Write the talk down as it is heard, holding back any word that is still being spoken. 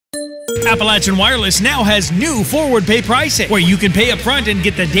Appalachian Wireless now has new forward pay pricing, where you can pay up front and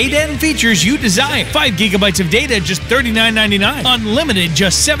get the data and features you desire. 5 gigabytes of data, just $39.99. Unlimited,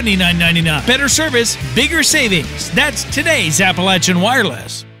 just $79.99. Better service, bigger savings. That's today's Appalachian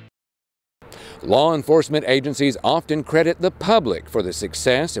Wireless. Law enforcement agencies often credit the public for the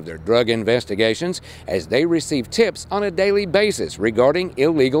success of their drug investigations as they receive tips on a daily basis regarding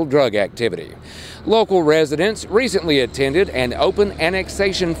illegal drug activity. Local residents recently attended an open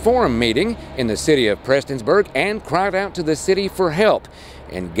annexation forum meeting in the city of Prestonsburg and cried out to the city for help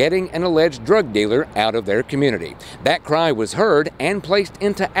in getting an alleged drug dealer out of their community. That cry was heard and placed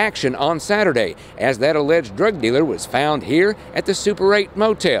into action on Saturday as that alleged drug dealer was found here at the Super 8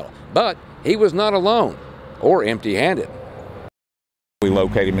 Motel. But he was not alone or empty-handed. We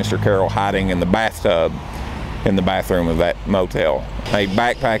located Mr. Carroll hiding in the bathtub in the bathroom of that motel. A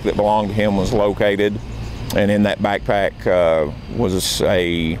backpack that belonged to him was located, and in that backpack was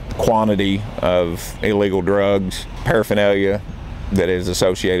a quantity of illegal drugs, paraphernalia that is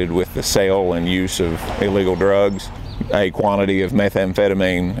associated with the sale and use of illegal drugs. A quantity of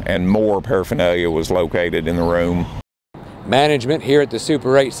methamphetamine and more paraphernalia was located in the room. Management here at the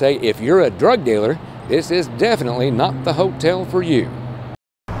Super 8 say if you're a drug dealer, this is definitely not the hotel for you.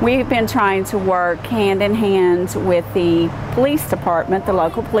 We've been trying to work hand in hand with the police department, the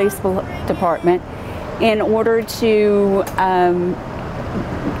local police department, in order to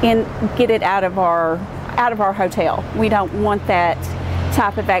get it out of our hotel. We don't want that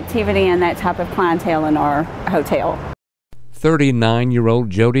type of activity and that type of clientele in our hotel.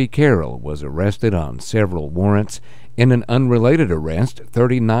 39-year-old Jody Carroll was arrested on several warrants. In an unrelated arrest,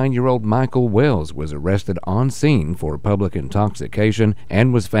 39-year-old Michael Wells was arrested on scene for public intoxication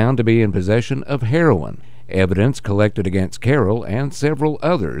and was found to be in possession of heroin. Evidence collected against Carroll and several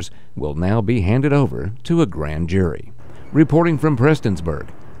others will now be handed over to a grand jury. Reporting from Prestonsburg,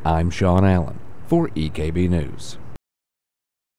 I'm Shawn Allen for EKB News.